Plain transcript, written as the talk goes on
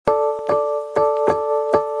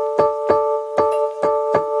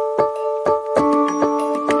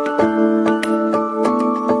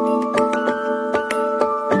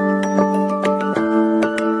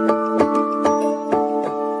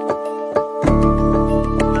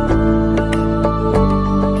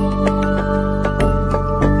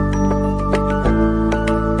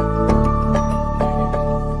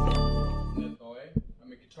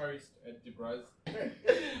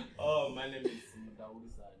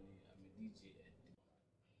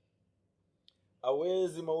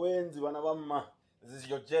Awezi mawenzi wanabama. This is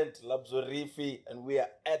your gent Labzorifi, and we are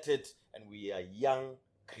at it, and we are young,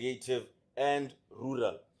 creative, and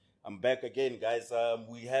rural. I'm back again, guys.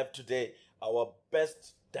 We have today our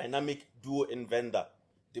best dynamic duo inventor,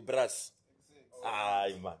 Debras.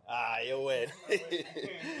 Aye, man. Aye, you win.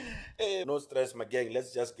 Hey, no stress, my gang.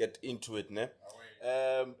 Let's just get into it, ne?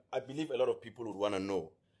 I believe a lot of people would want to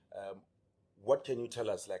know. What can you tell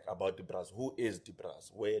us, like, about Debras? Who is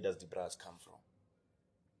Debras? Where does Debras come from?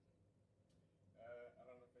 I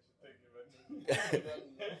don't know if I should take it.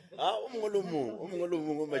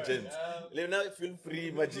 Magent. Now feel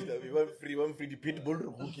free, Magent. We want free the pitbull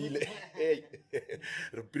rukile. Hey,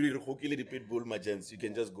 rukile the pitbull Magents. You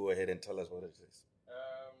can just go ahead and tell us what it is. I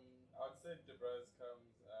would say Debras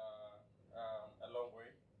comes a long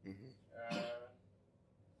way.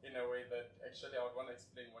 In a way that actually I would want to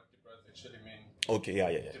explain what Debras actually mean. Okay,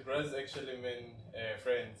 yeah. Debras actually mean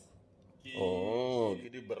friends.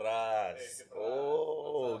 Debras.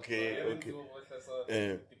 Oh, okay. Okay. So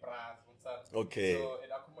it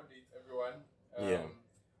accommodates everyone.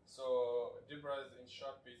 So Debras, in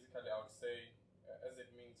short, basically, I would say, as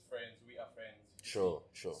it means friends, we are friends. Sure.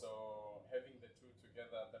 So having the two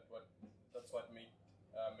together, that's what made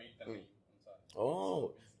the name.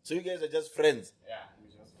 Oh, so you guys are just friends? Yeah.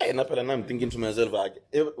 And I'm thinking to myself, like,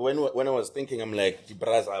 when I was thinking, I'm like,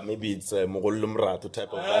 Debras, maybe it's a Mogolumra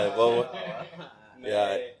type of vibe.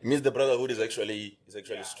 Yeah, it means the brotherhood is actually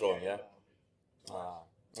strong. Yeah.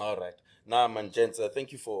 All right. Now, man, gents,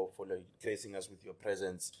 thank you for like, gracing us with your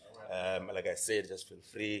presence. Like I said, just feel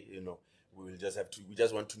free. We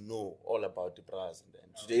just want to know all about Debras,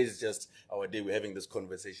 and today is just our day. We're having this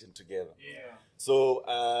conversation together. Yeah.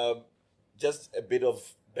 So, just a bit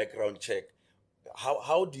of background check.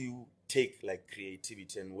 How do you take like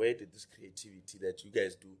creativity, and where did this creativity that you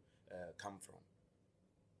guys do come from?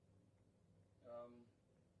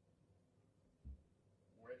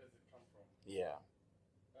 Where does it come from? Yeah.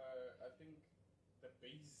 I think the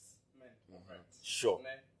basement of it. Sure.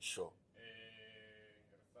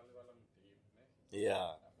 Yeah.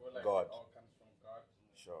 I feel like God. it all comes from God.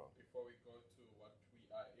 Sure. Before we go to what we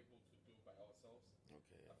are able to do by ourselves.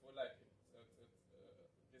 Okay. I feel like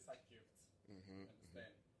these are gifts.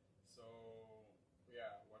 Understand? So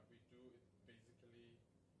yeah, what we do is basically,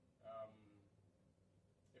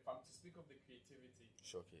 if I'm to speak of the creativity,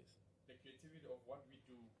 Showcase. the creativity of what we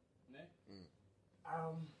do, ne?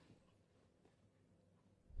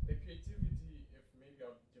 The creativity, if maybe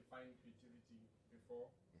I'll define creativity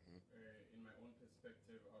before, in my own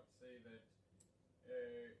perspective, I'd say that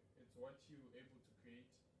it's what you're able to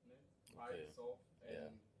create, ne? By yourself,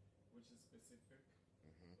 and which is specific.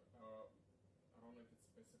 I don't know if it's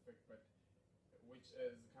specific, but which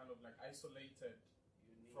is kind of like isolated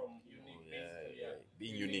from unique.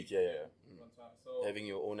 Being unique, So having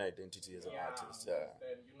your own identity as an artist.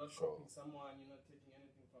 Then you're not copying someone, you're not taking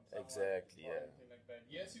anything from someone. Exactly, or anything like that.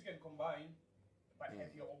 Yes, you can combine, but have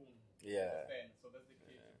your own. Yeah. Understand? So that's the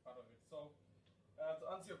creative part of it. So to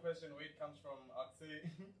answer your question, where it comes from, I'd say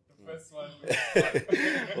the first one.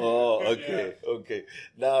 Okay.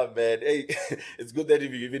 Nah, man. Hey, it's good that you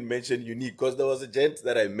even mentioned unique, because there was a gent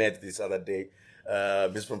that I met this other day.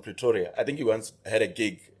 He's from Pretoria. I think he once had a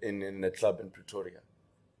gig in a club in Pretoria.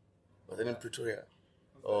 Was it in Pretoria?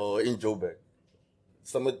 Or in Joburg?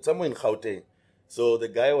 Somewhere in Gauteng. So the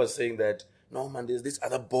guy was saying that, no, man, there's these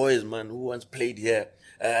other boys, man, who once played here.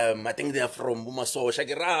 I think they are from Bumaso,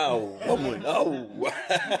 Shagirao.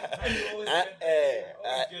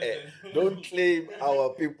 Don't claim our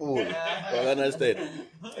people. You understand?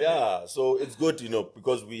 Yeah, so it's good,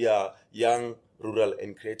 because we are young, rural,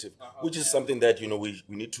 and creative, which is something that,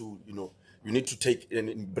 we need to take and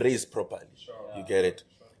embrace properly. You get it?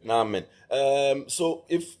 Nah, man. So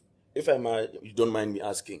if you don't mind me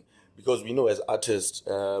asking, because we know as artists,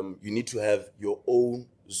 you need to have your own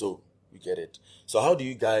zone. You get it? So how do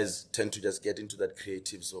you guys tend to just get into that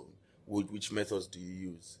creative zone? Which methods do you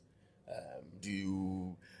use?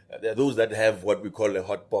 There are those that have what we call a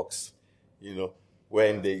hot box,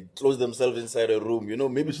 when they close themselves inside a room.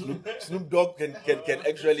 Maybe Snoop Dogg can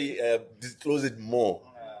actually disclose it more.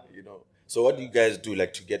 So what do you guys do,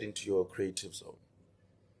 like, to get into your creative zone?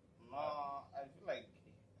 No, I feel like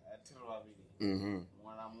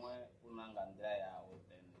when I'm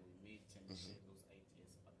then we meet and share those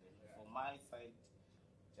ideas. But then for my side,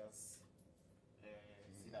 just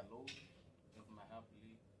sit alone, have my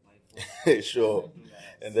happily, my phone. Sure.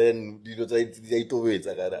 And then they told it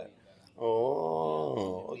like that.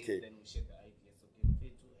 Oh, okay. Then we share the ideas.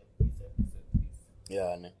 Okay, we do this.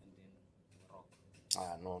 Yeah, And then we rock.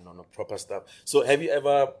 No, proper stuff. So have you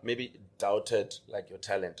ever maybe doubted like your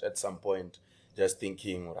talent at some point, just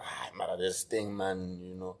thinking, man, this thing,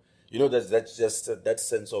 man, that's just that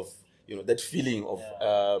sense of, that feeling of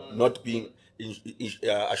not being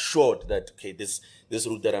assured that, okay, this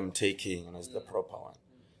route that I'm taking is the proper one.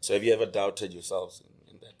 So have you ever doubted yourselves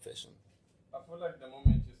in that fashion? I feel like the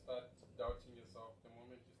moment you start doubting yourself, the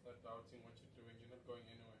moment you start doubting what you're doing, you're not going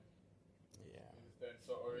anywhere. Yeah. Understand?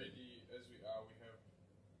 So already, as we are, we have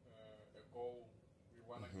a goal. We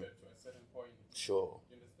want to get to a certain point. Sure.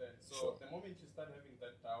 You understand? So Sure. the moment you start having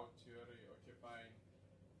that doubt, you're already, okay, fine.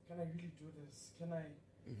 Can I really do this? Can I?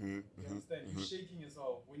 You understand? You're shaking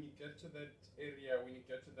yourself. When you get to that area, when you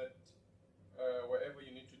get to that, wherever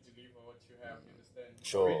you need to deliver what you have, you understand?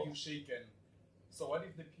 Sure. Already you're shaken. So what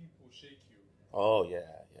if the people shake you? Oh,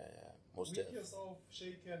 yeah. Most With definitely. yourself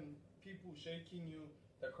shaken, people shaking you,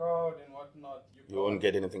 the crowd and whatnot, You won't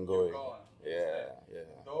get anything going. You're gone. Yeah.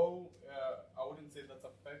 Though I wouldn't say that's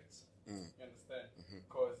a fact. You understand?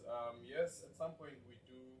 Because yes, at some point we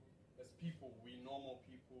do, as people, we normal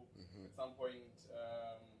people. At some point,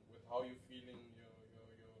 with how you're feeling,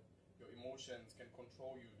 your emotions can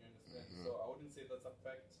control you. You understand? So I wouldn't say that's a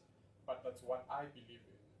fact, but that's what I believe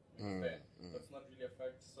in. You understand? That's not really a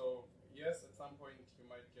fact. So yes, at some point you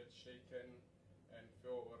might get shaken and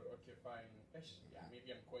feel, okay, fine. Yeah,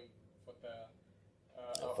 maybe I'm going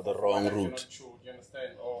for the wrong what I route. cannot chew, you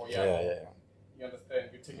understand? Or Yeah. you understand?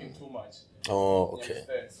 You're taking too much. Oh, You okay.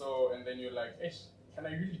 understand? So and then you're like, can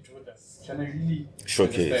I really do this? Can I really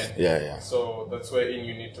Showcase. understand? Yeah. So that's wherein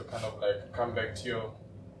you need to kind of like come back to your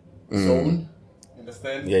zone.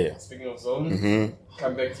 Understand? Yeah. Speaking of zone,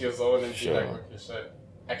 come back to your zone and be like, okay, shit,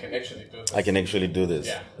 I can actually do this. I can actually do this.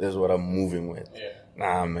 Yeah. That's what I'm moving with. Yeah.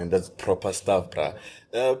 Nah, man, that's proper stuff, bruh.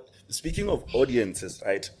 Speaking of audiences,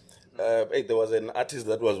 right? Hey, there was an artist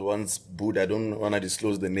that was once booed. I don't want to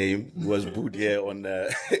disclose the name. He was booed here on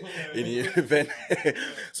in the event.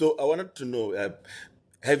 So I wanted to know,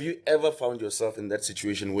 have you ever found yourself in that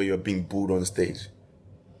situation where you're being booed on stage?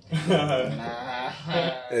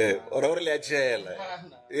 Or already a jail?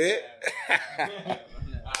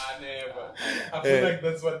 Never. I feel like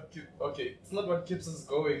that's what it's not what keeps us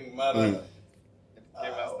going, man.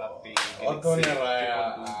 Give us that thing.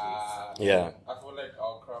 Yeah. I feel like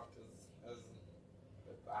our craft is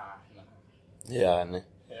Yeah, ne?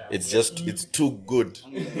 Yeah. It's too good.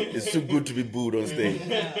 It's too good to be booed on stage.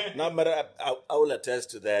 No, but I will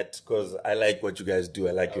attest to that because I like what you guys do.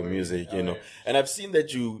 I like your music, you know. And I've seen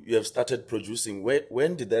that you have started producing.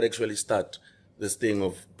 When did that actually start? This thing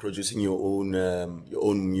of producing your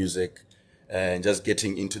own music and just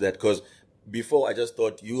getting into that? Because before I just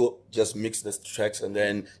thought you just mix the tracks and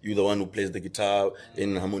then you're the one who plays the guitar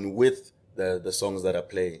in harmony with the songs that are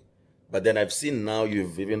playing. But then I've seen now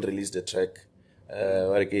you've even released a track.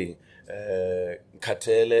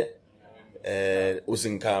 Katele,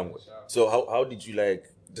 Usinkangwe. So how did you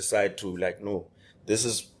decide to no, this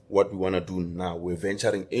is what we want to do now? We're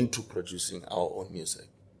venturing into producing our own music.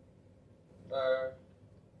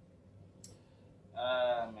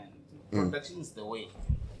 Production is the way.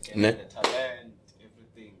 The talent,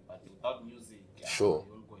 everything, but without music, Sure.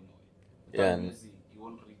 you won't go anywhere. Without music, you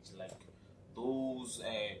won't reach those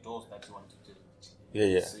doors that you want to do.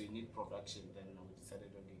 Yeah. So you need production. Then we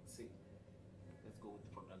decided, okay, let's go with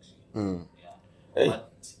production. Hey.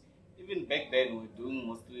 But even back then, we were doing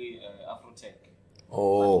mostly Afrotech.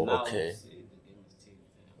 Oh, now, okay. The game has changed.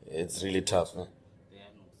 It's really tough, man. The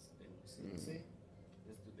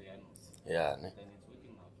Let's do the Yeah, Then it's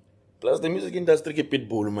working out. Plus the music industry keep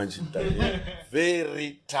pitbull, man.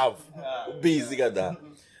 Very tough. Busy that.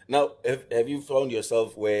 Now, have you found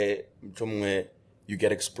yourself where you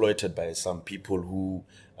get exploited by some people who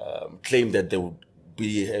claim that they would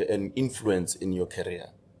be an influence in your career?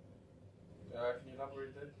 Can you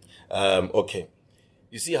elaborate that? Okay.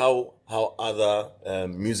 You see how other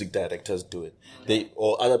music directors do it.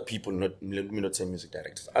 Or other people, let me not say music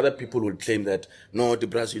directors. Other people will claim that no, the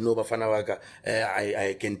brass, Bafana Waka,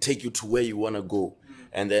 I can take you to where you wanna go,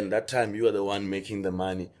 and then that time you are the one making the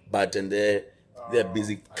money, but and they're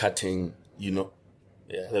busy cutting,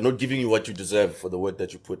 Yeah, they're not giving you what you deserve for the work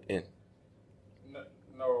that you put in.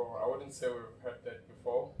 No, I wouldn't say we've heard that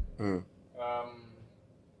before.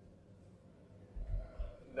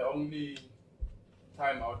 The only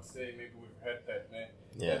time I would say maybe we've heard that,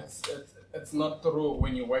 Yeah. it's not through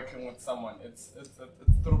when you're working with someone. It's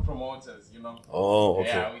through promoters, Oh, okay.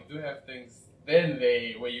 Yeah, we do have things. Then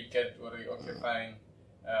where you get okay, fine.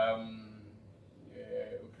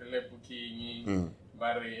 Booking,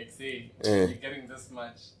 you're getting this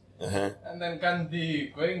much. And then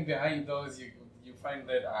going behind those, you find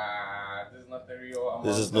that this is not the real amount.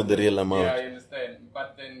 This is not the real amount. Yeah, I understand.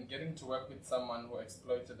 But then getting to work with someone who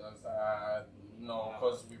exploited us, no,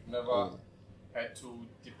 because we've never had to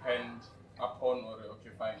depend upon or okay,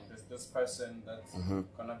 fine, there's this person that's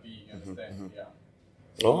gonna be, you understand? Yeah.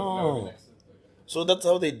 So we've never been accepted. So that's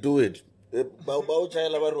how they do it. And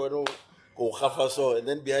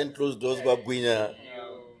then behind closed doors, bagwinya.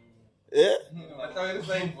 Yeah? That's how the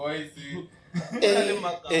same voice.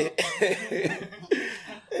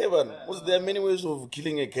 Hey, man, there are many ways of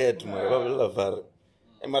killing a cat, man.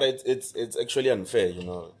 It's actually unfair, you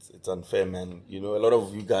know. It's unfair, man. You know, a lot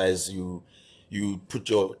of you guys, you put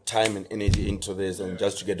your time and energy into this, and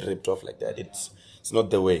just to get ripped off like that, it's not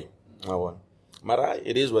the way. Mara,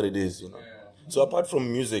 it is what it is, you know. So apart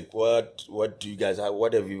from music, what do you guys have?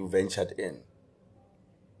 What have you ventured in?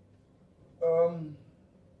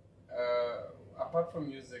 Apart from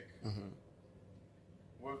music,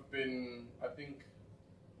 we've been, I think,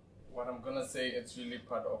 what I'm gonna say, it's really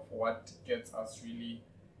part of what gets us really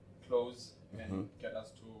close and get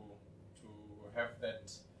us to have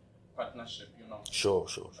that partnership, you know. Sure.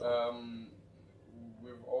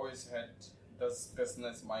 We've always had this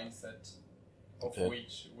business mindset of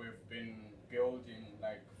which we've been building,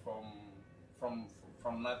 like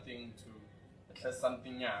from nothing to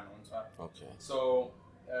something young. Okay. So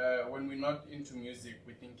when we're not into music,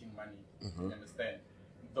 we're thinking money. You understand?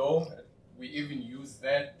 Though we even use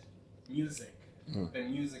that music, the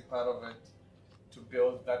music part of it, to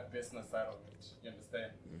build that business side of it. You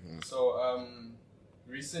understand? So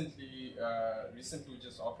recently we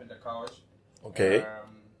just opened a couch. Okay.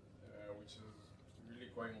 Which is really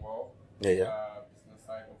going well. Yeah. Business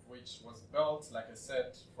side of which was built, like I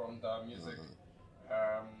said, from the music.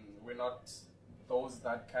 We're not those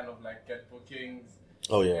that kind of like get bookings.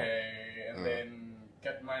 Oh yeah. And then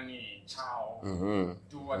get money,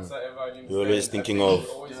 do whatsoever. You're always thinking of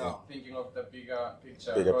The bigger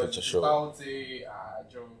picture. Bigger picture, sure. Without say,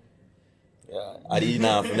 Joe. Yeah, are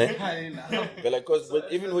enough, ne? Because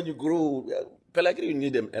even when you grow, you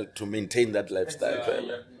need them to maintain that lifestyle.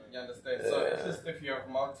 You understand? So at least if you have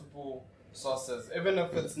multiple sources, even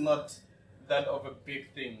if it's not that of a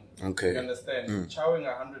big thing, you understand? Chowing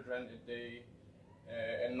 100 rand a day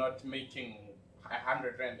and not making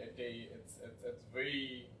 100 rand a day, it's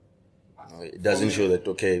very. It doesn't show that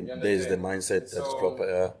there's the mindset that's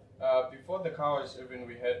proper. Before the car wash, even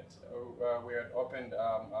we had opened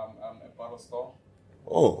a bottle store.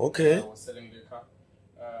 Oh, okay. I was selling liquor.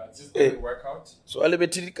 It just didn't work out. So ale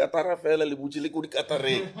betili katara fela le butile kudi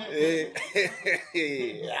katare.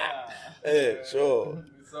 Sure.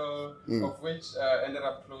 So of which ended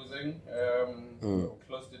up closing.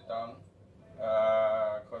 Closed it down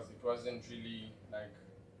because it wasn't really like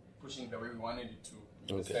pushing the way we wanted it to.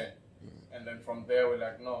 You understand? And then from there we're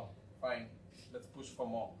like, no, fine, let's push for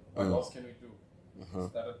more. What else can we do?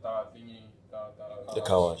 Started the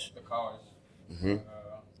car wash. The car wash.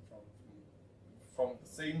 From the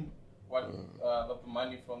same the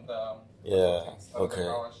money from the the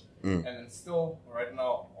car wash. And then still right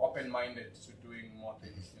now open-minded to doing more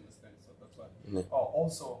things. You understand? So that's why.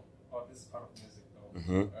 This is part of music though.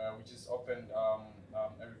 We just opened a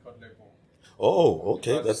record label. Oh,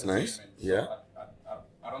 okay, that's nice. Yeah. So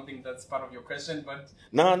I don't think that's part of your question, but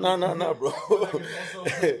no, bro.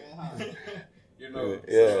 you know,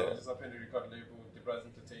 yeah. So I just opened a record label, Comprised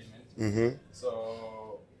Entertainment. So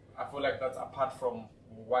I feel like that's apart from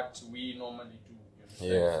what we normally do.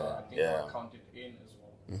 You understand? So I think I'll count it in as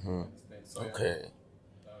well. You understand? So, okay.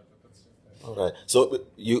 That's just that. All right. So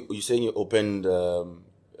you're saying you opened a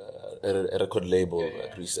record label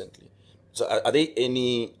recently. So are there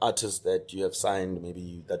any artists that you have signed,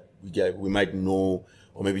 maybe that we might know,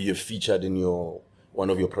 or maybe you've featured in one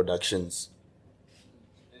of your productions?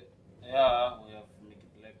 Yeah, we have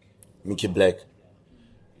Mickey Black.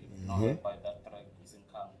 By that track is in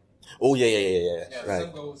Kang. Oh yeah. Right.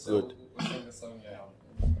 Good.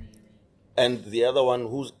 And the other one,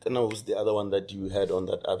 who's the other one that you had on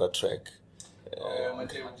that other track?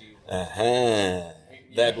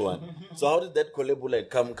 That one. So how did that collab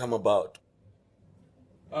come about?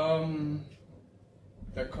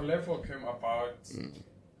 The collab came about.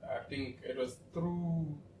 I think it was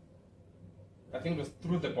through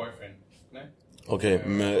the boyfriend. Ne? Okay.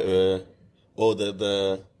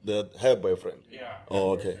 The her boyfriend. Yeah.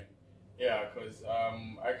 Oh, okay. Boyfriend. Yeah, because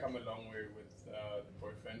I come a long way with the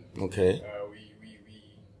boyfriend. Okay.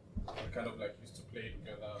 We kind of like used to play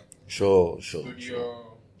together. Sure.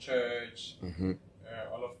 Studio, church,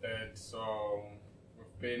 all of that. So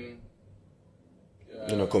we've been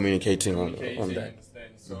communicating on that. Understand?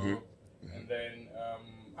 So and then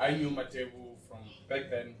I knew Matebu from back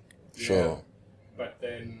then. Sure. But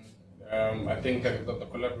then I think the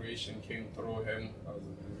collaboration came through him.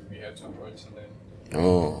 We had to approach, and then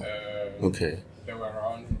Okay. they were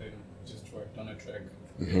around, and then just worked on a track.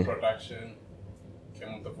 The production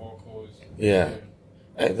came with the vocals. Yeah.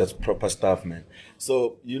 Hey, that's proper stuff, man.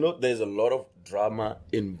 So, there's a lot of drama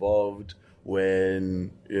involved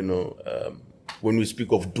when, when we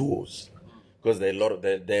speak of duos. Because there are a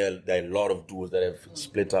lot of duos that have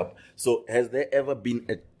split up. So has there ever been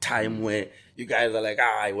a time where you guys are like,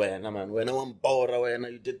 when I'm bored, when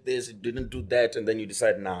you did this, you didn't do that, and then you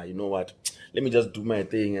decide, nah, you know what? Let me just do my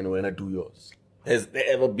thing and when I do yours. Has there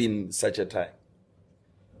ever been such a time?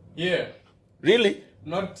 Yeah. Really?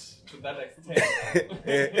 Not to that extent.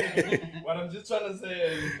 What I'm just trying to say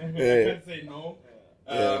is, I can't say no,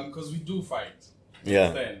 because we do fight.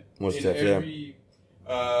 Yeah. Most definitely.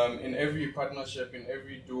 In every partnership, in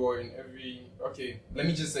every duo, let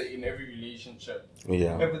me just say in every relationship.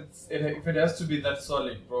 Yeah. If it has to be that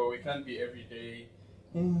solid, bro, it can't be every day.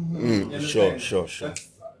 Sure.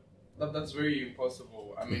 That's very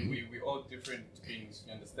impossible. I mean, we all different beings,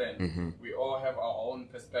 you understand? We all have our own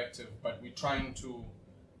perspective, but we're trying to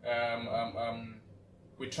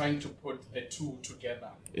put the two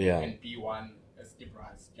together and be one as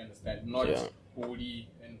Ibras, you understand? Not Holy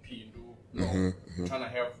and Pindu. No, trying to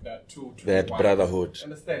have that two to that one. Brotherhood.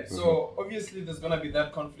 Understand? So obviously there's gonna be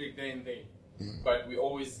that conflict there and there, but we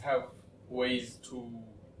always have ways to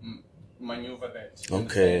maneuver that.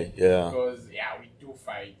 Okay, yeah. Because we do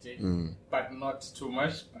fight, but not too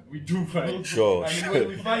much. But we do fight. Sure. I mean, when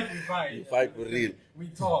we fight, we fight. You fight for real. We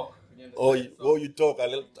talk. You talk.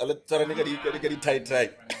 I'll get it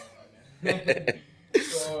tight.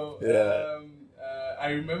 So I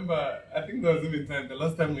remember. I think there was even time. The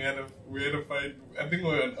last time we had a fight. I think we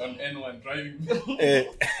were on N1 driving.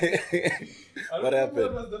 What happened?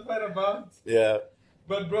 What was the fight about? Yeah.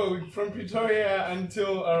 But bro, from Pretoria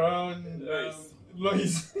until around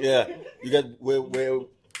Lois. Yeah. You got we're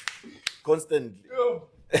constantly.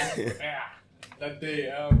 That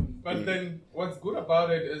day. But then what's good about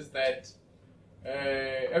it is that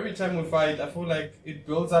every time we fight, I feel like it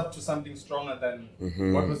builds up to something stronger than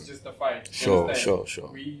what was just a fight. Sure.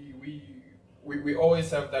 We always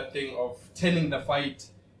have that thing of turning the fight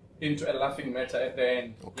into a laughing matter at the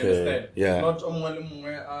end. Okay. You understand? Yeah. Not All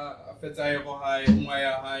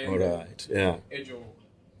right. Yeah.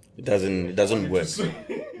 It doesn't work. Sure.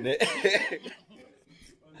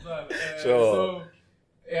 So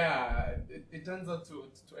it turns out to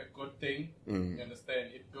a good thing. You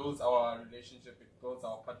understand? It builds our relationship. It builds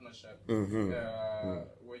our partnership.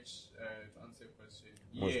 Which to answer your question,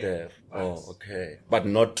 okay, but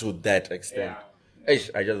not to that extent. I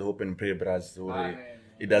just hope and pray, Braz,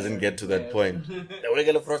 it doesn't get to that point.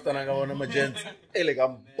 Like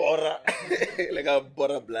I'm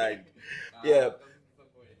bora blind. Yeah.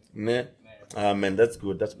 Man, that's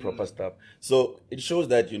good. That's proper stuff. So it shows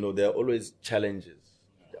that there are always challenges.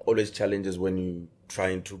 Always challenges when you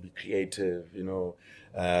trying to be creative,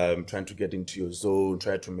 trying to get into your zone,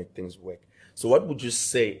 try to make things work. So what would you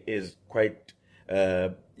say is quite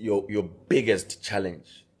your biggest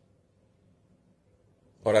challenge?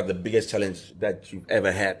 Or the biggest challenge that you've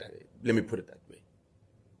ever had? Let me put it that way.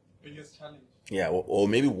 Biggest challenge? Yeah, or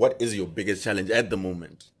maybe what is your biggest challenge at the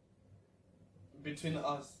moment? Between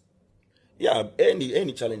us? Yeah,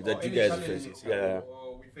 any challenge that you guys are facing. Yeah.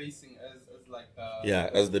 Or we're facing as like the... Yeah,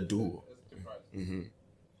 as the duo.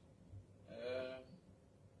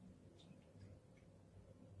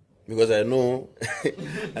 Because I know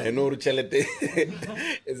Richelete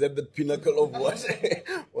is at the pinnacle of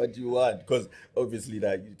what you want. Because obviously,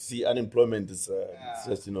 you see, unemployment is it's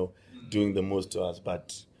just doing the most to us.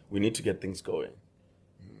 But we need to get things going.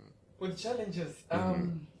 With challenges,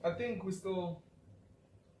 I think we're still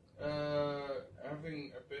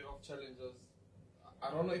having a bit of challenges. I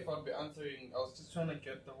don't know if I'll be answering. I was just trying to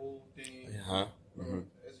get the whole thing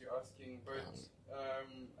as you're asking, but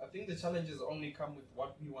I think the challenges only come with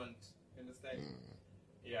what we want. Understand?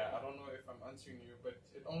 Yeah, I don't know if I'm answering you, but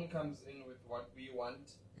it only comes in with what we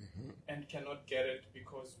want and cannot get it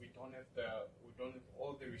because we don't have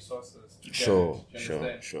all the resources to get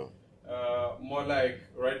it. Sure. More like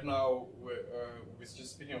right now, we're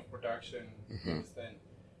just speaking of production. Understand?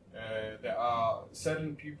 There are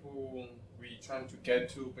certain people we're trying to get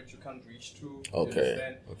to, but you can't reach to.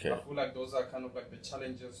 Okay. I feel like those are kind of like the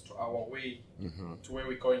challenges to our way, to where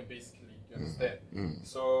we're going, basically. You understand?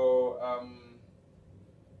 So,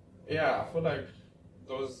 I feel like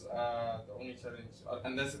those are the only challenge,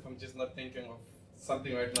 unless if I'm just not thinking of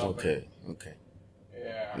something right now. Okay.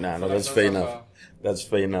 Yeah. No, that's fair enough. That's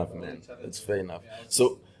fair enough, man. That's fair enough.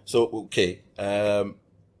 So okay.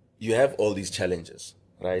 you have all these challenges,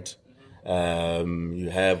 right? You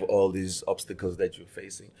have all these obstacles that you're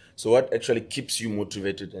facing. So what actually keeps you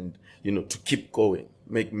motivated and, to keep going?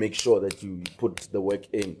 Make sure that you put the work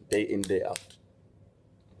in, day out.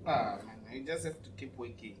 Man, you just have to keep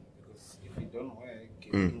working, because if you don't work,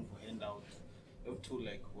 you're looking for handout. You have to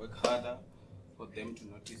like work harder for them to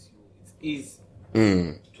notice you. It's easy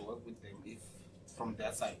to work with them if from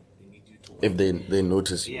their side they need you to work. If they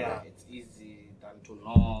notice you. Yeah, it's easy than to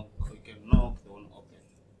knock. You can knock, they won't open.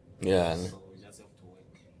 Yeah. So you just have to work.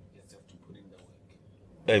 You just have to put in the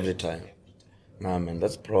work. Every time. Nah, man,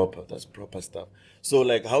 that's proper. That's proper stuff. So,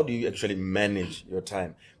 like, how do you actually manage your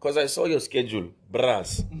time? Because I saw your schedule,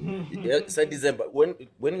 brass. It's December. When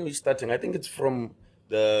are you starting? I think it's from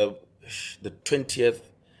the 20th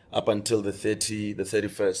up until the 31st. It's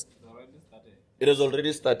already started. It has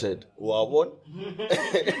already started. Wow, what?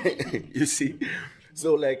 You see?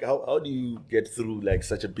 So, like, how do you get through, like,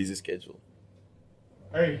 such a busy schedule?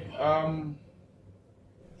 Hey,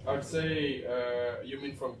 I'd say you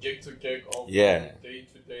mean from gig to gig or from Yeah. day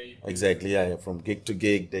to day? Exactly, yeah. From gig to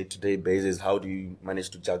gig, day-to-day basis, how do you manage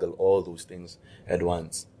to juggle all those things at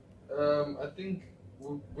once? I think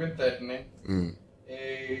with that,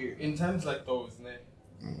 in times like those,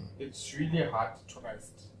 it's really hard to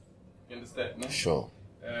rest. You understand? Ne? Sure.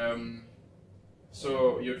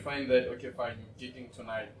 So you'd find that, okay, fine, you're gigging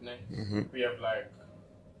tonight. We have like,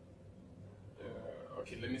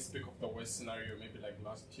 okay, let me speak of the worst scenario, maybe like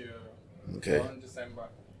last year, Okay. around December.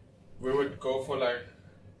 We would go for like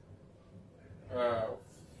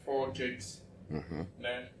 4 gigs,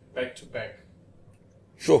 back to back.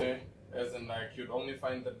 Sure. As in, like, you'd only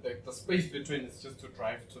find that the space between is just to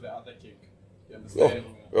drive to the other gig. You understand?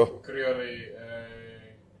 Oh.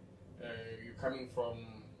 You're coming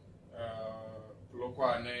from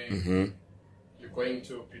Polokwane, you're going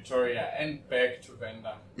to Pretoria and back to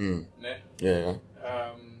Venda. Ne? Yeah.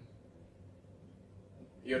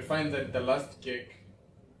 You'd find that the last gig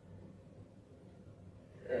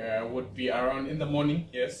would be around in the morning,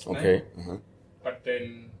 yes. Okay. Ne? But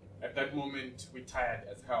then at that moment we're tired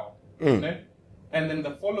as hell. Mm. Ne? And then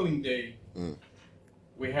the following day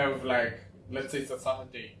we have, like, let's say it's a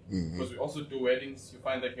Saturday, because we also do weddings. You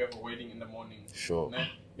find that you have a wedding in the morning. Sure. Ne?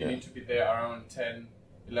 You Yeah. need to be there around 10,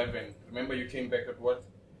 11. Remember, you came back at what?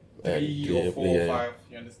 3 Yeah, or 4 yeah, or yeah. 5.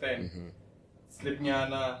 You understand? Sleep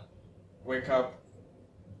nyana, wake up,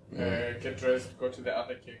 get dressed, go to the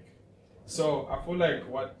other gig. So I feel like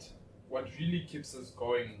what really keeps us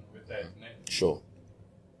going with that, ne, Sure.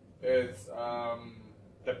 is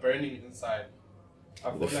the burning inside.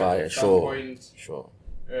 I feel The like fire. at some Sure. point Sure.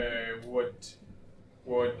 would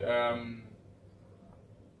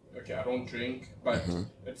okay, I don't drink, but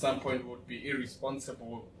at some point would be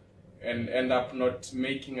irresponsible and end up not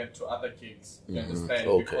making it to other gigs. You understand?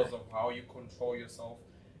 Okay. Because of how you control yourself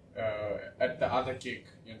at the other gig.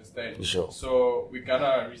 You understand? Sure. So we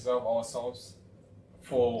gotta reserve ourselves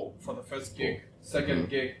for the first gig, second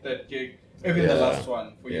gig, third gig, even the Yeah. last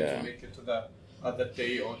one, for you Yeah. to make it to the other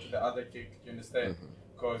day or to the other gig. You understand?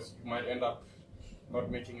 Because you might end up not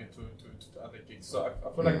making it to the other gigs. So I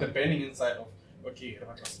feel like the burning inside of, okay,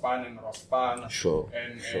 Raspan and Raspan, Sure.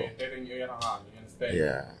 and Sure. you understand?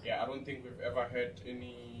 Yeah. Yeah, I don't think we've ever had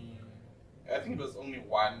any. I think it was only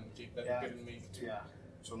one gig that we didn't make to. Yeah,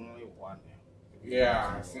 it's only one.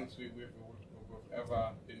 Yeah, since we've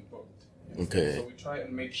ever been booked. You understand? Okay. So we try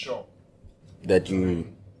and make sure That you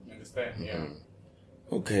you. understand. Yeah.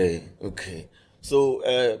 Okay. So,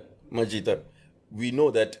 Majita, we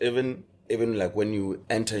know that even like when you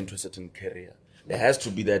enter into a certain career, there has to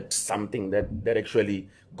be that something that actually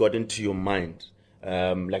got into your mind,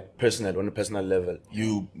 like on a personal level.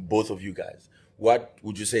 You, both of you guys, what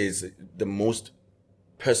would you say is the most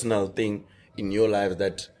personal thing in your life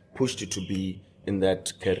that pushed you to be in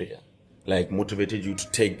that career, like motivated you to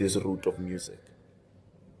take this route of music?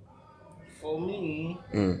 For me,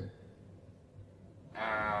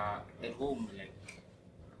 at home, like,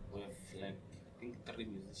 we have, like, I think 3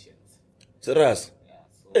 musicians. Serious? Yeah,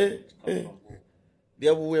 so it comes from home.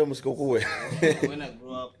 Diyabuya musikokuwe. When I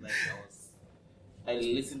grew up, like, I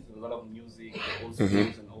listened to a lot of music, the old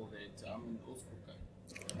schools and all that. I'm an old school guy.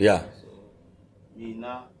 Yeah. So, me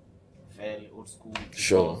now, very old school.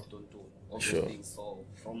 Sure. Don't do all Sure. those things. So,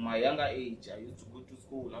 from my younger age, I used to go to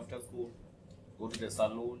school, after school, go to the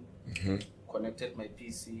salon, connected my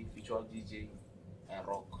PC, virtual DJ, and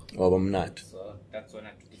rock. Not. So that's when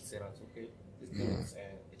I took it serious. Okay, this thing is,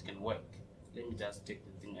 it can work. Let me just take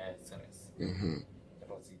the thing serious. That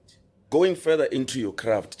was it. Going further into your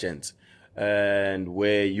craft, gents, and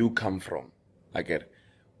where you come from, I get it.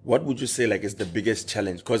 What would you say like is the biggest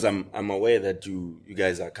challenge? Because I'm aware that you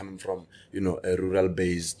guys are coming from, you know, a rural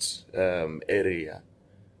based area.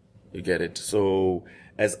 You get it. So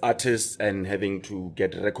as artists and having to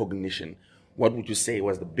get recognition, what would you say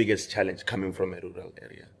was the biggest challenge coming from a rural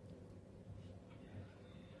area?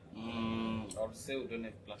 I would say we don't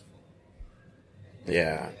have platform.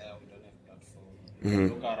 Yeah. Yeah, we don't have platform.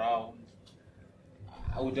 Look around.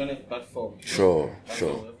 We don't have platform. Sure, That's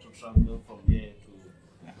sure. why we have to travel from here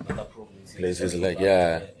to other provinces. Places just like, to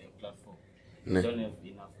yeah. have a platform. Ne. We don't have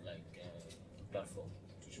enough platform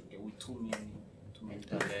to show. With too many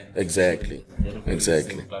talent. Exactly.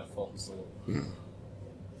 Exactly. Same platform. So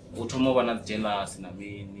Utomo not jealous in a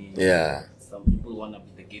mean. Yeah. Some people wanna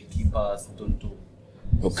be the gatekeepers, don't do.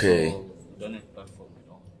 Okay. So we don't have platform at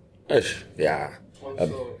all. Ish, yeah.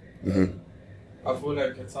 Also, I feel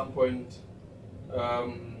like at some point,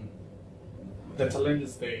 the talent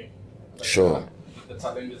is there. Like, Sure. The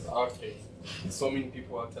talent is out there. So many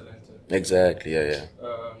people are talented. Exactly, yeah, yeah.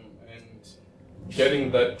 And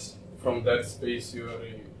getting that from that space, you're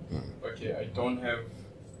okay, I don't have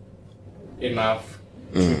enough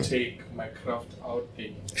to take my craft out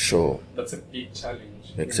there. Sure. That's a big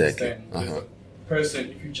challenge. Exactly. You understand? There's a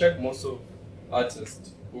person, if you check most of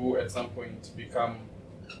artists who at some point become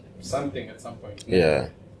something at some point. Yeah.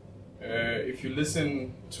 If you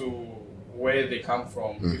listen to where they come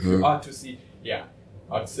from, if you are to see,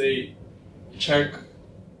 I'd say check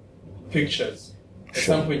pictures. At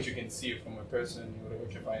some point you can see from a person, you're like,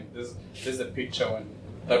 okay, fine, there's a picture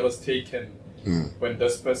that was taken when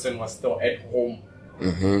this person was still at home,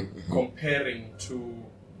 comparing to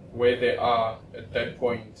where they are at that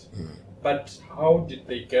point. But how did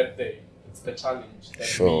they get there? It's the challenge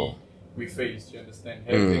that we face, you understand?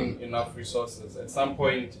 Having enough resources. At some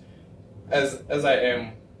point, as I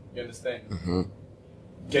am, you understand?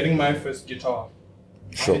 Getting my first guitar,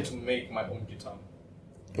 I had to make my own guitar.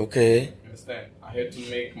 Okay. You understand? I had to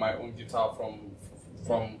make my own guitar from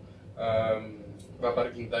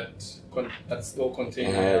that still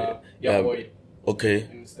container, boy. Okay. You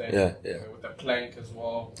understand? Yeah. With a plank as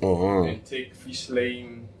well, and take fish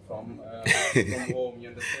lane from home. You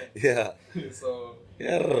understand? Yeah. So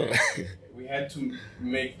Yeah. we had to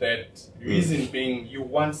make that. Reason being, you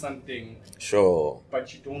want something, Sure.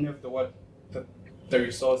 but you don't have the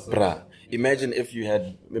resources. Bruh, imagine if you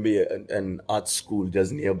had maybe an art school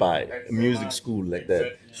just nearby, a music school like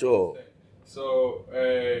that. Sure. So,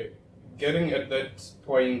 getting at that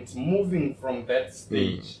point, moving from that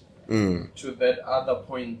stage to that other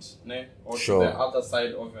point, or to the other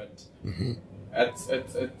side of it,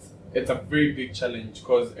 it's a very big challenge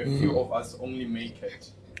because a few of us only make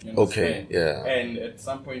it. You understand? Okay, yeah. And at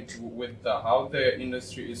some point, with how the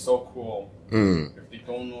industry is so cruel, if they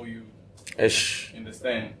don't know you, Ish.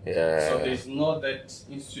 understand? Yeah. So there's not that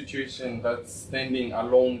institution that's standing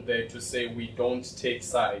alone there to say we don't take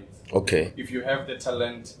sides. Okay. If you have the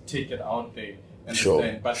talent, take it out there. Understand?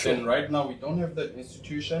 Sure. But then right now we don't have that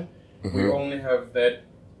institution. We only have that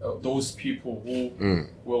those people who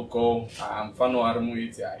will go.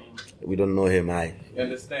 We don't know him, You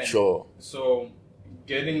understand? Sure. So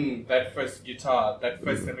getting that first guitar, that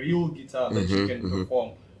first real guitar that you can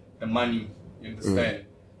perform, the money. You understand?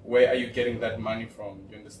 Where are you getting that money from?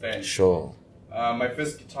 You understand? Sure. My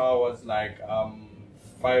first guitar was like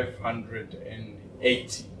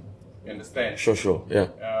 580. You understand? Sure. Yeah.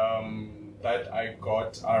 That I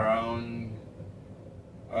got around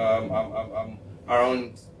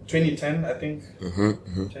around 2010, I think.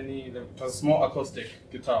 20. It was a small acoustic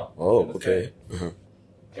guitar. Oh, okay.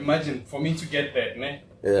 Imagine for me to get that,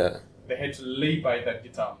 Yeah. they had to lay by that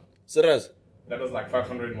guitar. Serious? That was like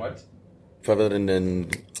 500 and what?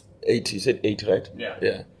 580. You said 8, right?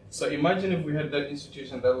 Yeah. So imagine if we had that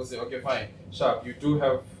institution that would say, okay, fine, Sharp, you do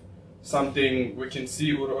have something we can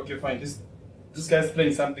see. Okay, fine, this guy's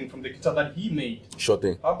playing something from the guitar that he made. Sure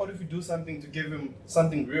thing. How about if we do something to give him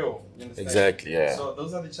something real? You understand? Exactly, yeah. So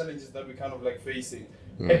those are the challenges that we kind of like facing.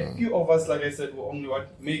 A few of us, like I said, will only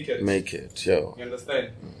make it. Make it, yeah. You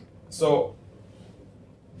understand? So,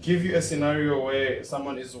 give you a scenario where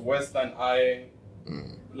someone is worse than I,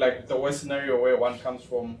 like the worst scenario where one comes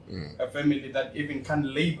from a family that even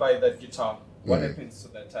can lay by that guitar. What happens to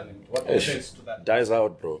that talent? What happens to that? Dies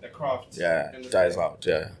out, bro. The craft. Yeah, dies out,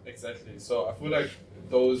 yeah. Exactly. So I feel like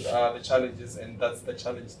those are the challenges, and that's the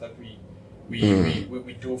challenge that we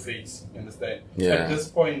do face. You understand? Yeah. At this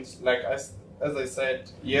point, like as I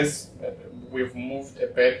said, yes, we've moved a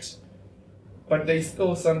bit, but there's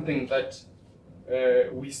still something that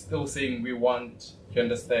we still saying we want. You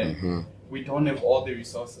understand? We don't have all the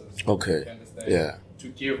resources. Okay. You understand? Yeah. To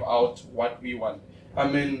give out what we want. I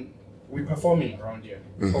mean, we're performing around here.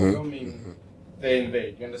 Performing there and there.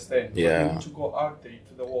 You understand? But Yeah. we need to go out there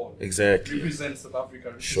to the world. Exactly. Represent South Africa.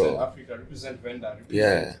 Represent Sure. Africa. Represent Venda. Represent,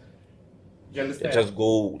 Yeah. You understand? Just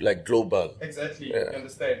go like global. Exactly. Yeah. You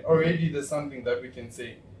understand? Already there's something that we can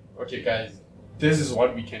say, okay guys, this is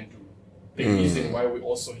what we can do. The reason why we're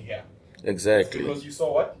also here. Exactly. Because you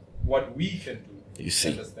saw what we can do. You see.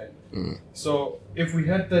 Understand? So if we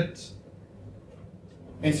had that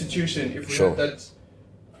institution, if we Sure. had that,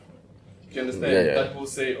 you understand, Yeah. that will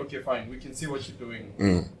say, okay, fine, we can see what you're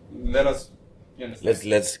doing. Let us, you understand?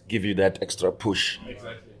 Let's give you that extra push.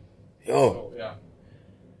 Exactly. Yo. So, yeah.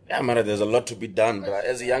 Yeah, man, there's a lot to be done, bruh.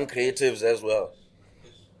 As young creatives as well.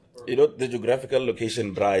 You know, the geographical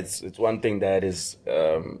location, bruh, it's one thing that is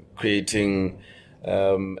creating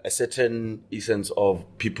a certain essence of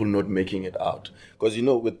people not making it out. Because, you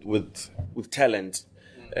know, with talent,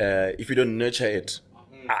 if you don't nurture it,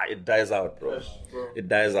 it dies out, bro. It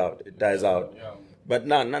dies out. Yeah. But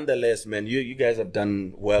now, nonetheless, man, you guys have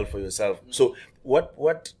done well for yourself. So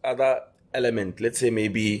what other element, let's say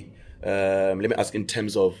maybe, let me ask in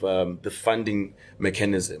terms of the funding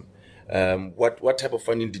mechanism, what type of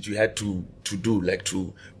funding did you have to do, like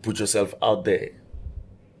to put yourself out there?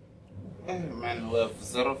 Man, we have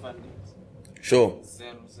zero funding. Sure.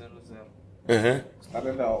 Zero. Uh-huh.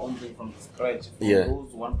 Started our own thing from scratch. From Yeah.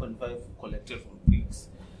 those 1.5 collected from Greeks.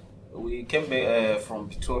 We came back from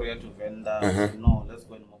Pretoria to Venda. No, let's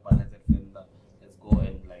go and mobilize at Venda. Let's go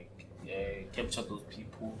and capture those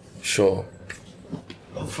people. Sure.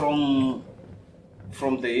 From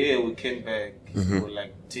the year we came back, we were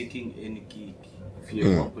like taking any gig. If you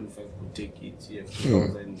have 1.5, we'll take it. You have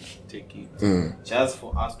 2,000, take it. Just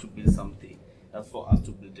for us to build something. That's for us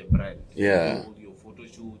to build a brand. Yeah. Your photo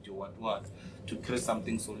shoot, your what, to create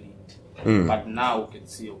something solid. But now we can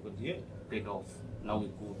see, okay, paid off. Now we're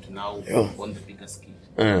good. Now we're on the bigger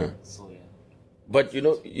scale. So yeah. But you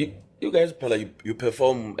know, you guys, Pella, you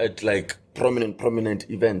perform at like prominent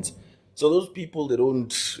events. So those people,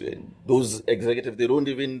 those executives, they don't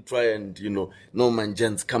even try and, you know, no man,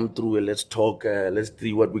 gents, come through and let's talk, let's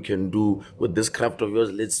see what we can do with this craft of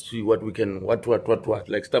yours. Let's see what we can, what,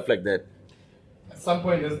 like stuff like that. At some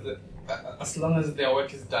point, as long as their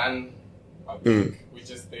work is done, I think we're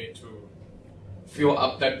just there to fill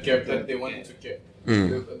up that gap that they wanted to get,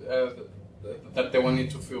 that they wanted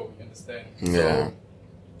to fill. You understand? Yeah.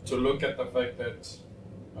 So to look at the fact that,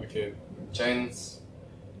 okay, gents.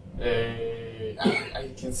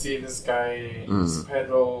 I can see this guy, his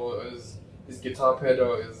pedal, his guitar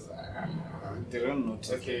pedal is. They don't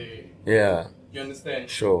notice. Okay. Yeah. You understand?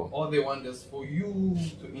 Sure. All they want is for you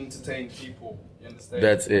to entertain people. You understand?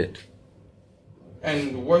 That's it.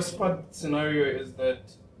 And the worst part scenario is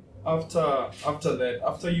that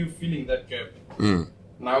after you feeling that gap,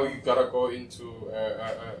 now you gotta go into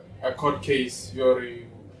a court case.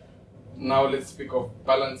 Now let's speak of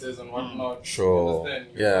balances and whatnot. Sure. You understand?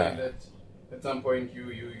 You Yeah. find that at some point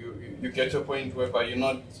you get to a point whereby you're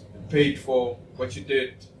not paid for what you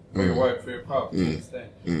did for your work, for your craft. You understand?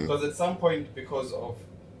 Because at some point, because of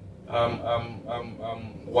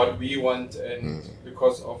what we want and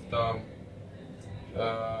because of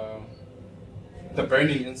the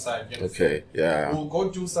burning inside. You understand? Okay. Yeah. We'll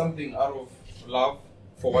go do something out of love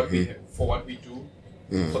for what we do,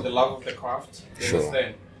 for the love of the craft. You Sure.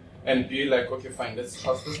 understand? And be like, okay, fine, let's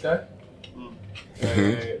trust this guy.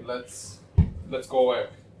 Let's go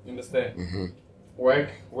work. You understand?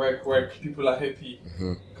 Work. People are happy.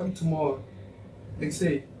 Come tomorrow. They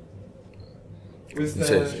say, where's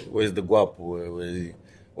Where's the guapo? Where's the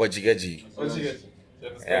wajigaji? what you get? You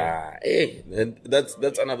understand? Yeah, hey, and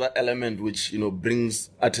that's another element which, you know,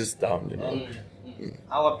 brings artists down. You know,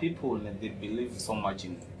 Our people, they believe so much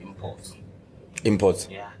in imports. imports.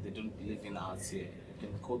 Yeah, they don't believe in us here. You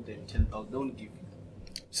can quote them 10,000, don't give you.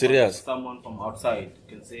 Serious. Someone from outside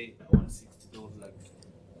can say, I want 60, like,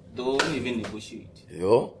 they won't even negotiate.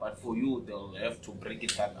 Yo. But for you, they'll have to break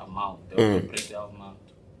it that amount. They'll have to break the amount.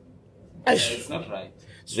 Yeah, it's not right.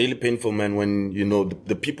 It's really painful, man, when, you know,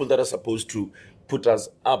 the people that are supposed to put us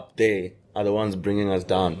up there are the ones bringing us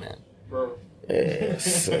down, man. Bro.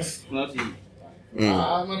 Yes. It's not you.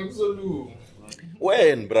 Man, absolutely.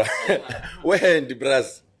 When, bruh? When, the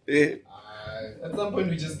brass? Eh? At some point,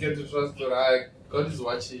 we just get to trust that God is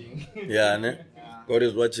watching. Yeah, ne? God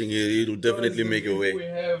is watching you. He will definitely make a way. We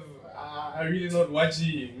have are really not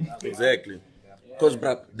watching. Exactly. Because,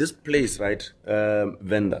 bruh, this place, right,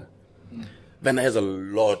 Venda has a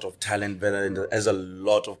lot of talent. Venda has a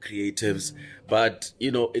lot of creatives. But,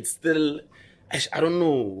 you know, it's still, I don't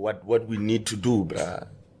know what we need to do, bruh.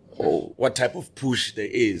 Or what type of push there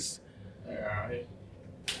is.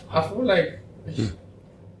 I feel like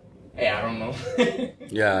Hey, I don't know.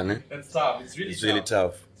 Yeah, ne? It's tough. It's really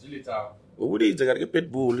tough. It's really tough. What is the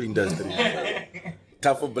pet bull industry?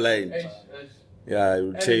 Tough for blind. Yeah, it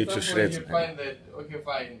will tear you And to at some point shreds. you find that, okay,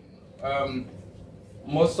 fine.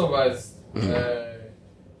 Most of us,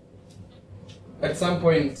 at some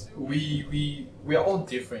point, we are all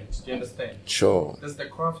different. Do you understand? Sure. There's the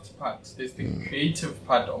craft part. There's the creative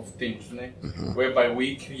part of things, né? Whereby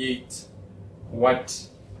we create what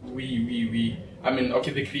we. I mean, okay,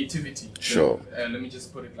 the creativity. Sure. Let me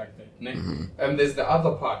just put it like that, né? And there's the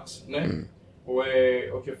other part, né? Where,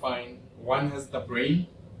 okay, fine. One has the brain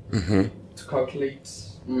to calculate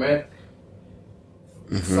math,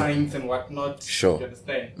 science, and whatnot. Sure. You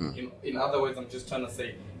understand? In other words, I'm just trying to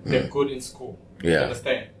say they're good in school. Yeah. You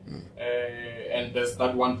understand? And there's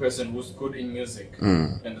that one person who's good in music.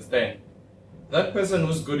 You understand? That person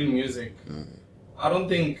who's good in music, I don't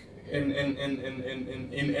think in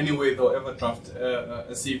any way they'll ever draft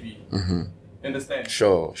a CV. Understand?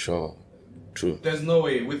 Sure. True. There's no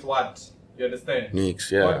way. With what? You understand?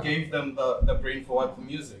 Nix, yeah. What gave them the brain for what? The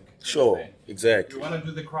music. You Sure, understand? exactly. You want to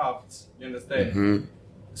do the crafts. You understand?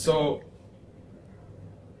 So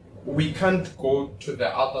we can't go to the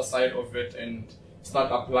other side of it and start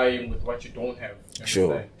applying with what you don't have. You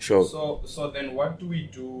Sure. So then what do we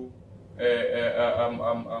do at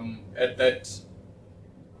that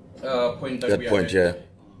point that we are at, yeah.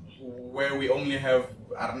 where we only have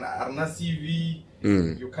Arna CV,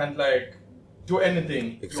 you can't like do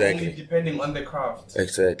anything. Exactly. You're only depending on the craft.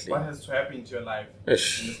 Exactly. What has to happen to your life?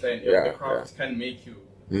 Ish. Understand? Yeah, If the craft can make you.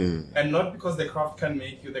 Mm. And not because the craft can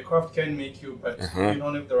make you. The craft can make you, but you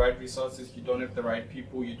don't have the right resources. You don't have the right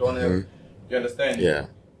people. You don't have. You understand? Yeah.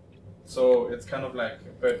 So it's kind of like,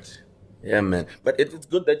 but Yeah, man. But it's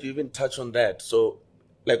good that you even touch on that. So,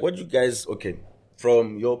 like, what you guys, okay,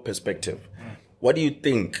 from your perspective, what do you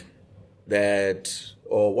think that,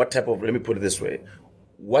 or what type of, let me put it this way,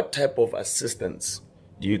 what type of assistance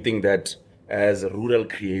do you think that as rural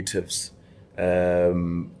creatives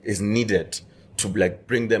is needed to like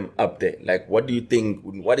bring them up there? Like, what do you think,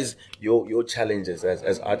 what is your challenges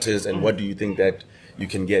as artists, and what do you think that you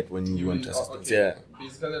can get when you want assistance? okay. Yeah.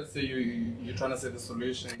 Basically, let's say you're trying to say the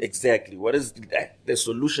solution. Exactly. What is the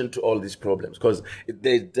solution to all these problems? Because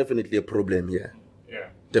there's definitely a problem here. Yeah.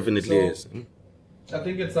 Definitely is. I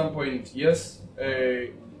think at some point, yes,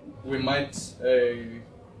 we might.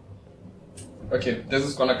 Okay, this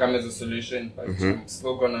is gonna come as a solution, but I'm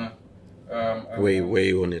still gonna.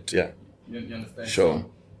 Way on it. Yeah. You understand? Sure.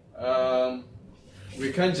 So,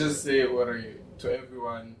 we can't just say to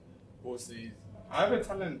everyone who says, "I have a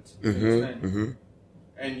talent," you understand?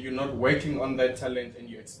 And you're not working on that talent, and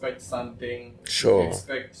you expect something. Sure. You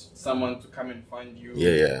expect someone to come and find you.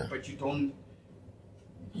 Yeah. But you don't.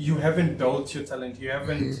 You haven't built your talent. You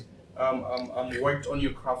haven't worked on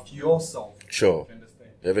your craft yourself. Sure. You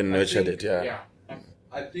understand? You haven't nurtured it. Yeah. Yeah.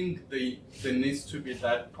 I think there needs to be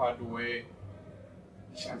that part where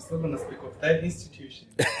I'm still gonna speak of that institution.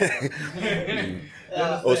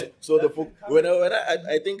 So when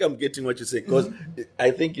I think I'm getting what you say, because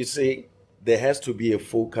I think you say there has to be a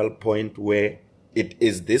focal point where it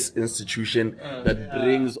is this institution that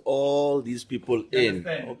brings all these people in.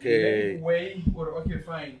 Okay. Way or okay,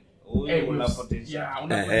 fine. Hey, una potential. Yeah,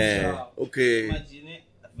 una potential. Okay. Imagine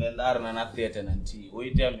vela rina na theater nanti.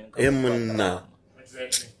 Oidia Emna.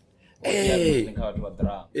 Exactly. Hey.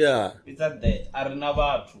 Yeah. It's that arina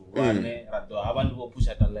bathu vane rado abantu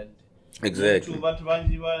vopusha talent. Exactly. Bathu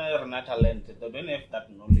vanji vane rina talent. They don't have that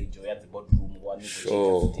knowledge or yat boardroom one.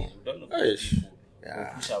 Sure. Don't know Aish.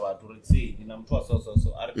 Yeah. Pusha bathu retsi ina mtu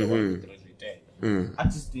so ari the one to return.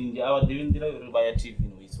 Artists nje abadivindira uribaya TV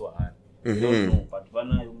noiswa hani. You don't know, but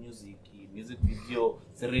vana music video,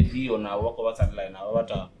 radio na wako batsatlina na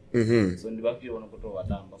bata. So ndibaphiwe nokuthi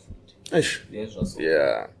wadamba futhi. Aish.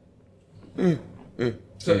 Yeah.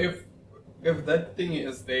 So if that thing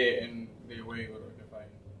is there and they way or fine,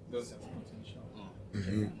 those have potential.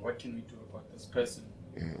 What can we do about this person?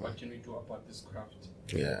 What can we do about this craft?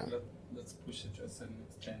 Yeah. Let's push it to a certain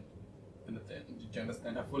extent. And at the end, do you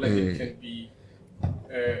understand? I feel like it can be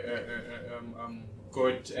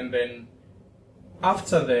good, and then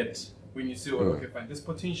after that, when you see, okay, fine, there's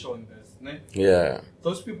potential in this, ne? Yeah.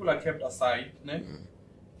 Those people are kept aside, ne?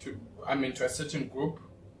 To a certain group.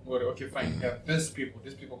 Where, okay, fine, these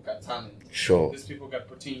people got talent. Sure. These people got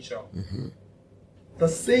potential. The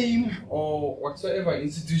same or whatsoever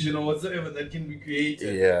institution or whatsoever that can be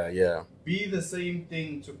created. Yeah. Be the same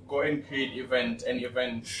thing to go and create an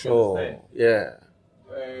event. Sure. Yeah.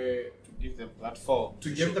 To give the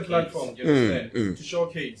platform. You understand? To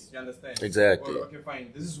showcase, you understand? Exactly. Or, okay,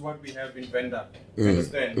 fine, this is what we have in Venda. You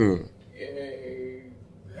understand?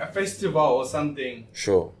 a festival or something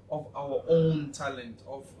Sure. of our own talent,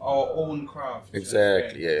 of our own craft.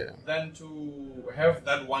 Exactly, yeah. Than to have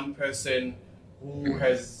that one person who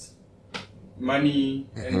has money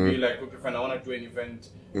and be like, okay, fine, I want to do an event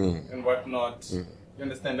and whatnot. You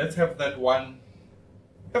understand? Let's have that one,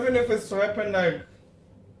 even if it's to happen like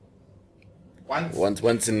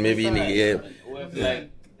once in maybe in a year. We have like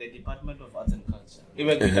the Department of Arts and Culture.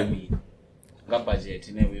 Even vitamin, budget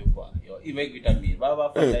in every one. Even vitamin,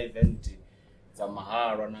 Baba for the event,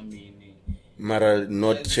 Zamahara na mini. Mara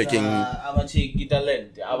not checking. Our check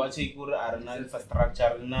talent, our check our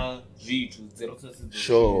infrastructure na vitu zero.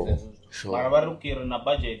 Sure. Mara barukira na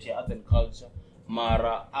budget ya arts and culture.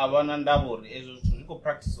 Mara abana ndabori ezo tuko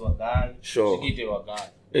practice wa guy. Sure. Sikite wa guy.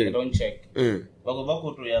 They don't check.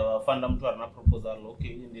 Bako to ya funda mtu ana proposal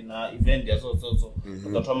okay ndina event ya so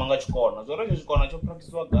ukathoma chikona zoro chikona cho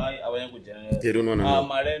practice wa guy abanye ku generate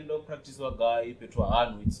malendo practice wa guy petwa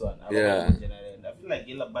hanu itswana abanye generate I feel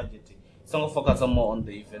like ila budget some focus more on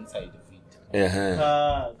the event side of it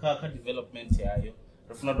ka development yayo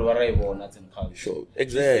rifuna do varayibona arts and culture sure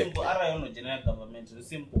exactly simple ara yono general government is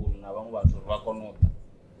simple na vangu vathu vakonota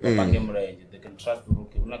bange mrenje they can trust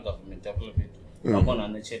okay una government ya little bit vakona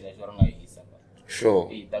na cheda choranga isa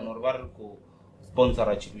sure tanori vari ku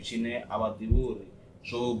sponsor chitu chine avadivuri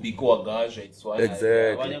so biko gaja it's why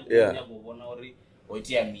exactly yeah kubona uri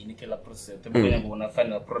oiti ya mini kila process tebona kubona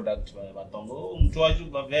final product vatongo mtu wacho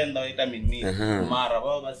bavenda ita mini mara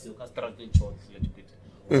baba basi ka strategy choice letipita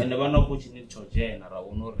and vana opportunity chojena ra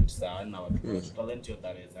unoritsa na vatu talent yo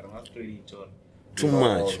dareza ringa story too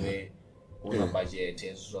much una budget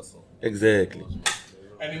eso so exactly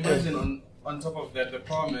and imagine on top of that the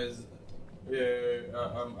problem is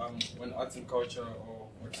when arts and culture or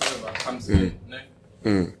whatever comes in,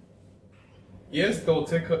 yes, they'll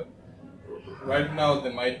take a, right now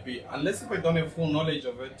there might be, unless if I don't have full knowledge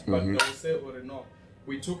of it, but they'll say, or no,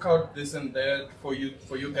 we took out this and that for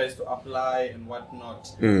you guys to apply and whatnot.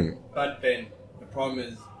 But then the problem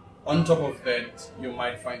is, on top of that, you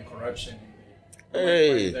might find corruption.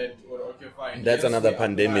 Hey, that, or, okay, fine. That's yes, another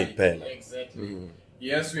pandemic pen. Exactly.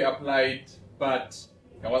 Yes, we applied, but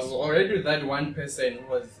there was already that one person who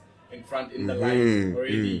was in front in the line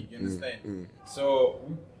already, you understand? So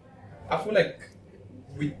I feel like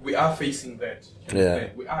we are facing that. You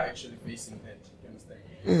understand? We are actually facing that, you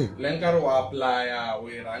understand? Lenkaro apply,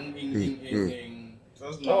 we ranking,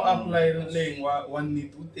 so apply one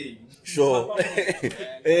need to take. Sure.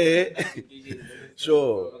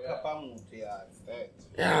 Sure.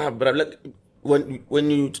 Yeah, but like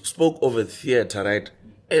when you spoke of a theater, right?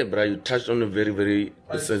 Hey, bro, you touched on a very, very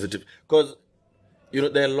sensitive, because you know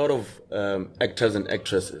there are a lot of actors and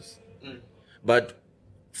actresses, but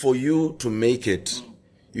for you to make it,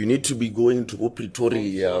 you need to be going to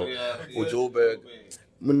Pretoria or Joburg.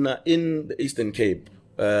 In the Eastern Cape,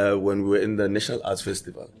 when we were in the National Arts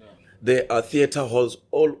Festival, there are theater halls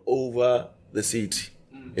all over the city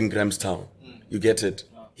in Grahamstown. You get it?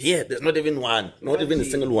 Here, there's not even one, not even a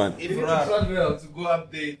single one. If you travel to go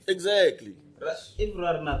up there. Exactly. If you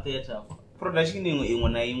are in a theater, production in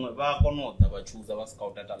one name, Vaconota, but choose a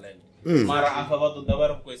scout talent. Mara Afavato, the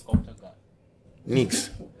work was scout. Nix.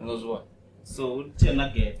 Knows what? So,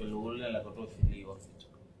 Chena gave a little like a trophy of it.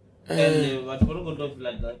 And what Porogo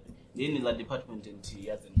like that, then is a department in tea.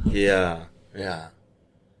 Yeah, yeah.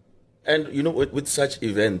 And you know, with such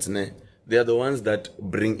events, they are the ones that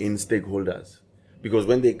bring in stakeholders. Because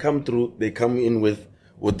when they come through, they come in with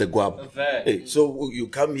the guap. Hey, so you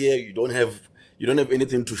come here, you don't have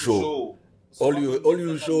anything to show. All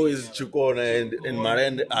you show is Chukona and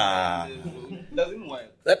Marand. Doesn't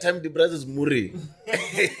work. That time the brothers Muri.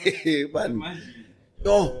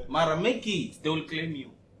 No, Marameki, they will claim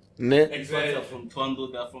you. Exactly. They're from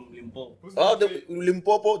Tondo, they're from Limpopo.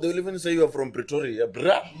 Limpopo, they will even say you are from Pretoria,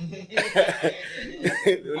 bruh.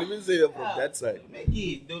 They will even say you are from that side.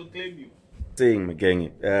 Meki, they will claim you. Saying,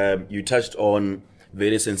 Magengi, you touched on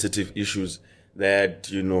very sensitive issues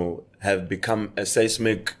that, have become a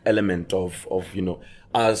seismic element of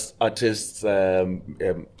us artists,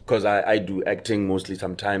 because I do acting mostly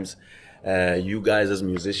sometimes, you guys as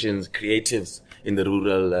musicians, creatives in the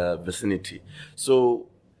rural vicinity. So,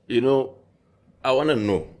 I want to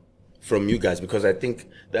know from you guys, because I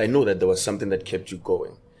know that there was something that kept you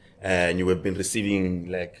going, and you have been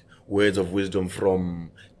receiving words of wisdom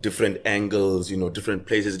from different angles, different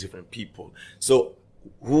places, different people. So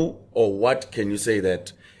who or what can you say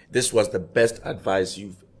that this was the best advice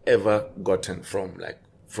you've ever gotten from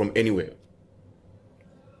anywhere?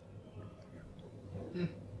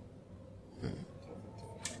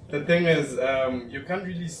 The thing is, you can't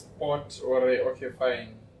really spot or, okay,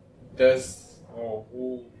 fine, does or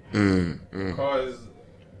who, because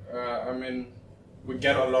I mean, we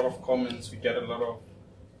get a lot of comments, we get a lot of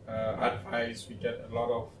advice, we get a lot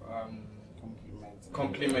of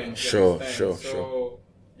compliments. Sure. So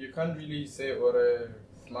you can't really say or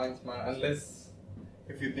smile unless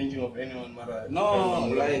if you're thinking of anyone, Mara. No,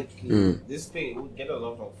 like this pay we get a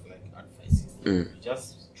lot of like advices. You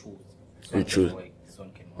just choose. This one can work, this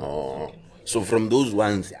one can work, this one can work. So from those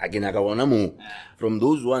ones, again, from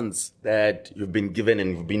those ones that you've been given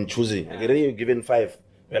and you've been choosing, you're given 5,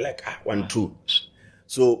 you're like 1, 2.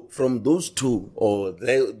 So from those 2 or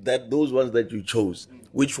those ones that you chose,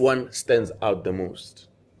 which one stands out the most?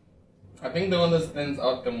 I think the one that stands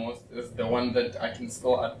out the most is the one that I can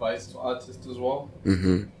still advise to artists as well.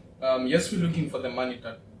 Yes, we're looking for the money,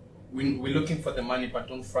 we're looking for the money, but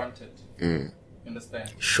don't front it.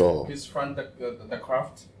 Understand? Sure. Please front the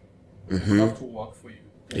craft. The craft will work for you.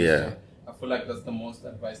 Yeah. I feel like that's the most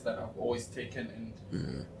advice that I've always taken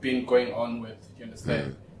and been going on with. You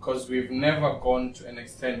understand? Because we've never gone to an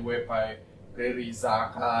extent whereby very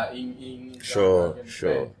Zaka in Sure.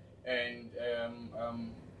 And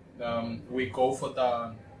we go for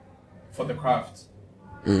the craft.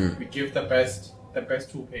 We give the best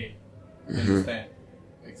to pay. You understand?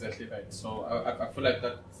 Exactly right. So I feel like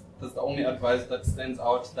that's the only advice that stands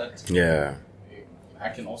out that I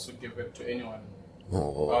can also give it to anyone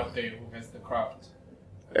out there who has the craft.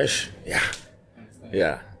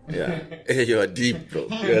 Yeah. You are deep, bro.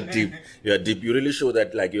 You are deep. You really show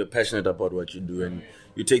that like you're passionate about what you do and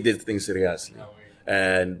you take these things seriously.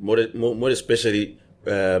 And more especially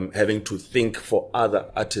having to think for other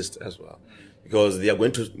artists as well, because they are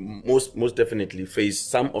going to most definitely face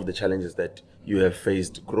some of the challenges that you have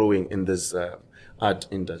faced growing in this art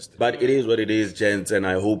industry. But it is what it is, gents, and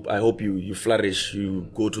I hope you flourish, you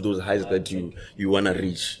go to those heights that you want to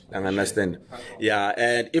reach. I understand. Yeah,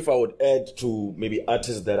 and if I would add to maybe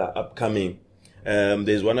artists that are upcoming,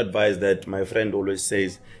 there's one advice that my friend always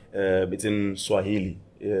says. It's in Swahili.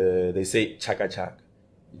 They say chaka chaka.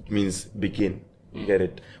 It means begin. You get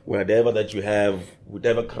it? Whatever that you have,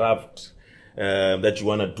 whatever craft that you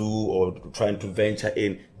want to do or trying to venture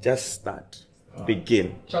in, just start.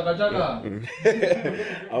 Begin. Chaka chaka.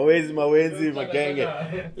 Awezi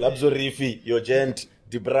magenge. Labzo Rifi, your gent,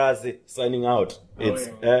 Dibrazi, signing out. It's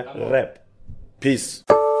a rap. Peace.